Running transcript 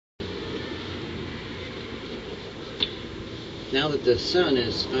Now that the sun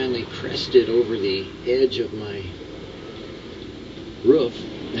has finally crested over the edge of my roof,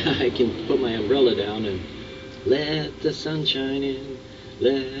 I can put my umbrella down and let the sun shine in,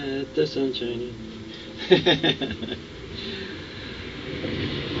 let the sun shine in.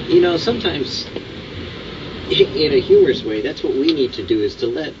 You know, sometimes, in a humorous way, that's what we need to do, is to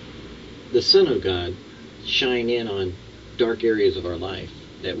let the Son of God shine in on dark areas of our life,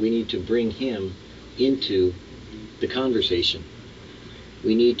 that we need to bring Him into the conversation.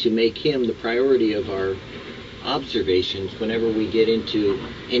 We need to make Him the priority of our observations whenever we get into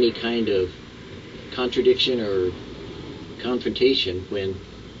any kind of contradiction or confrontation, when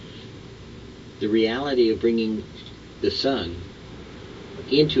the reality of bringing the sun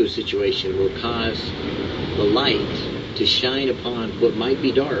into a situation will cause the light to shine upon what might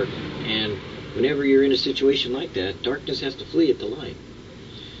be dark. And whenever you're in a situation like that, darkness has to flee at the light.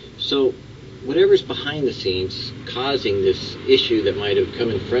 So whatever's behind the scenes causing this issue that might have come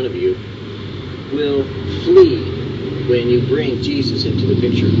in front of you will flee when you bring Jesus into the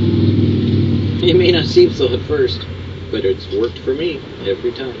picture. It may not seem so at first, but it's worked for me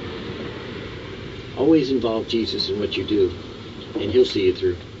every time. Always involve Jesus in what you do, and He'll see you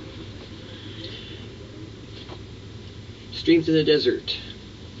through. Streams in the desert.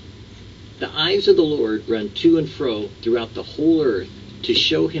 The eyes of the Lord run to and fro throughout the whole earth, to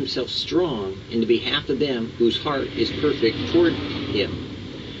show Himself strong in the behalf of them whose heart is perfect toward Him.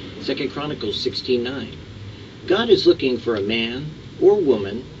 2 Chronicles 16:9. God is looking for a man or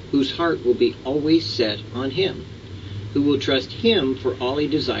woman whose heart will be always set on Him, who will trust Him for all He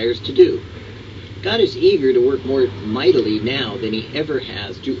desires to do. God is eager to work more mightily now than He ever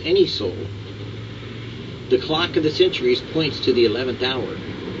has through any soul. The clock of the centuries points to the 11th hour.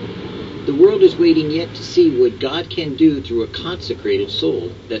 The world is waiting yet to see what God can do through a consecrated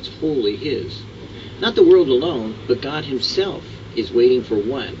soul that's wholly His. Not the world alone, but God Himself is waiting for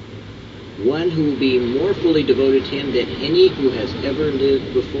one who will be more fully devoted to Him than any who has ever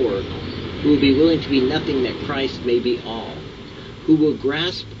lived before, who will be willing to be nothing that Christ may be all, who will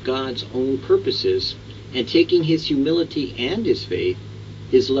grasp God's own purposes, and taking His humility and His faith,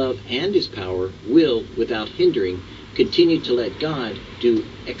 His love and His power, will, without hindering, continue to let God do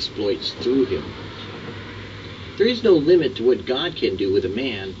exploits through him. There is no limit to what God can do with a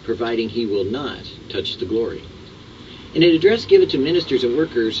man, providing he will not touch the glory. In an address given to ministers and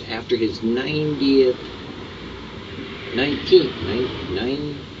workers after his 90th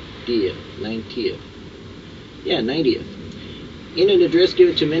In an address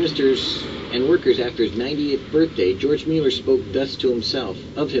given to ministers and workers after his 90th birthday, George Mueller spoke thus to himself,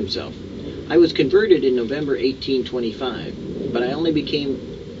 of himself. I was converted in November 1825, but I only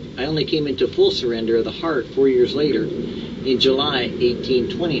came into full surrender of the heart 4 years later, in July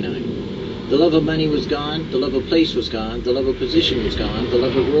 1829. The love of money was gone, the love of place was gone, the love of position was gone, the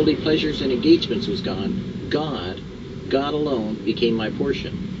love of worldly pleasures and engagements was gone. God alone became my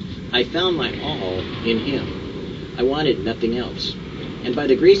portion. I found my all in Him. I wanted nothing else. And by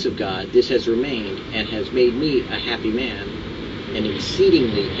the grace of God, this has remained and has made me a happy man, an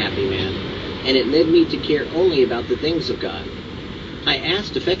exceedingly happy man, and it led me to care only about the things of God. I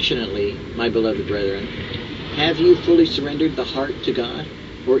asked affectionately, my beloved brethren, have you fully surrendered the heart to God?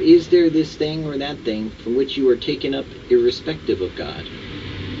 Or is there this thing or that thing from which you are taken up irrespective of God?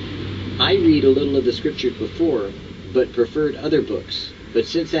 I read a little of the Scriptures before, but preferred other books. But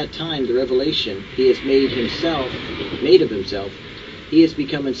since that time, the revelation He has made of Himself, He has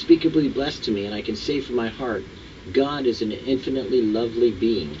become unspeakably blessed to me, and I can say from my heart, God is an infinitely lovely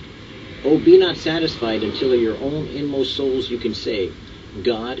being. Oh, be not satisfied until in your own inmost souls you can say,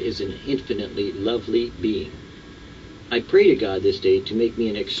 God is an infinitely lovely being. I pray to God this day to make me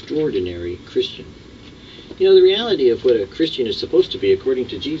an extraordinary Christian. You know, the reality of what a Christian is supposed to be, according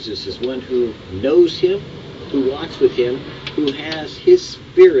to Jesus, is one who knows Him, who walks with Him, who has His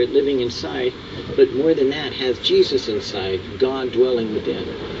Spirit living inside, but more than that, has Jesus inside, God dwelling within.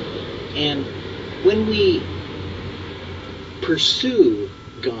 And when we pursue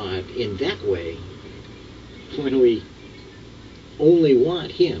God in that way, when we only want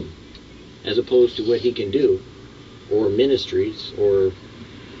Him as opposed to what He can do, or ministries, or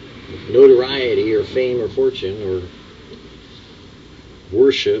notoriety, or fame, or fortune, or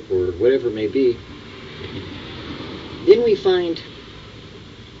worship, or whatever it may be, then we find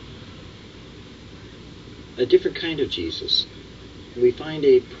a different kind of Jesus. We find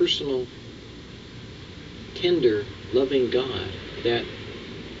a personal, tender, loving God that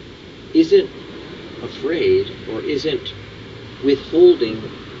isn't afraid or isn't withholding,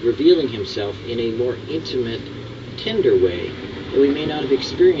 revealing Himself in a more intimate, tender way that we may not have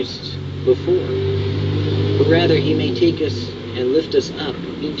experienced before. but rather he may take us and lift us up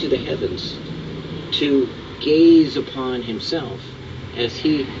into the heavens to gaze upon himself as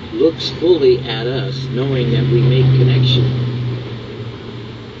he looks fully at us, knowing that we make connection.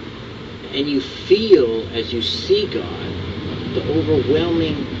 And you feel, as you see God, the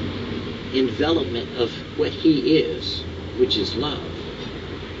overwhelming envelopment of what he is, which is love,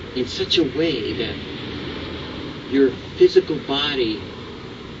 in such a way that your physical body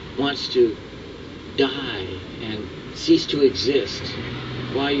wants to die and cease to exist,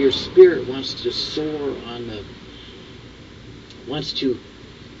 while your spirit wants to soar wants to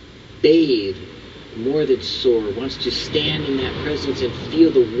bathe more than soar, wants to stand in that presence and feel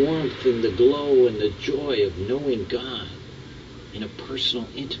the warmth and the glow and the joy of knowing God in a personal,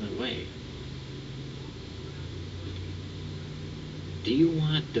 intimate way. Do you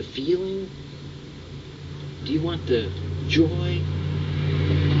want the feeling? Do you want the joy?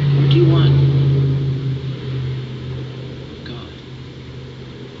 Or do you want God?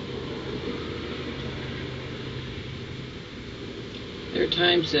 There are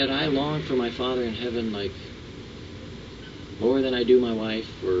times that I long for my Father in heaven like more than I do my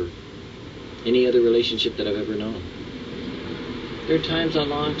wife or any other relationship that I've ever known. There are times I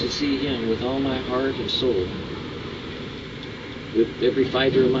long to see him with all my heart and soul, with every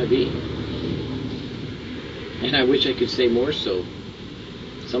fiber of my being. And I wish I could say more so.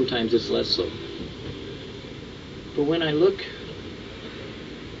 Sometimes it's less so. But when I look,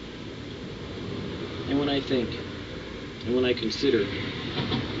 and when I think, and when I consider,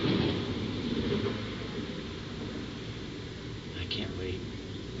 I can't wait.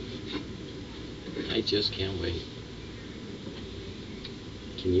 I just can't wait.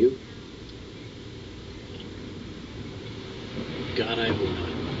 Can you? God, I hope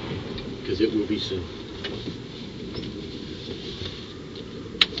not, because it will be soon.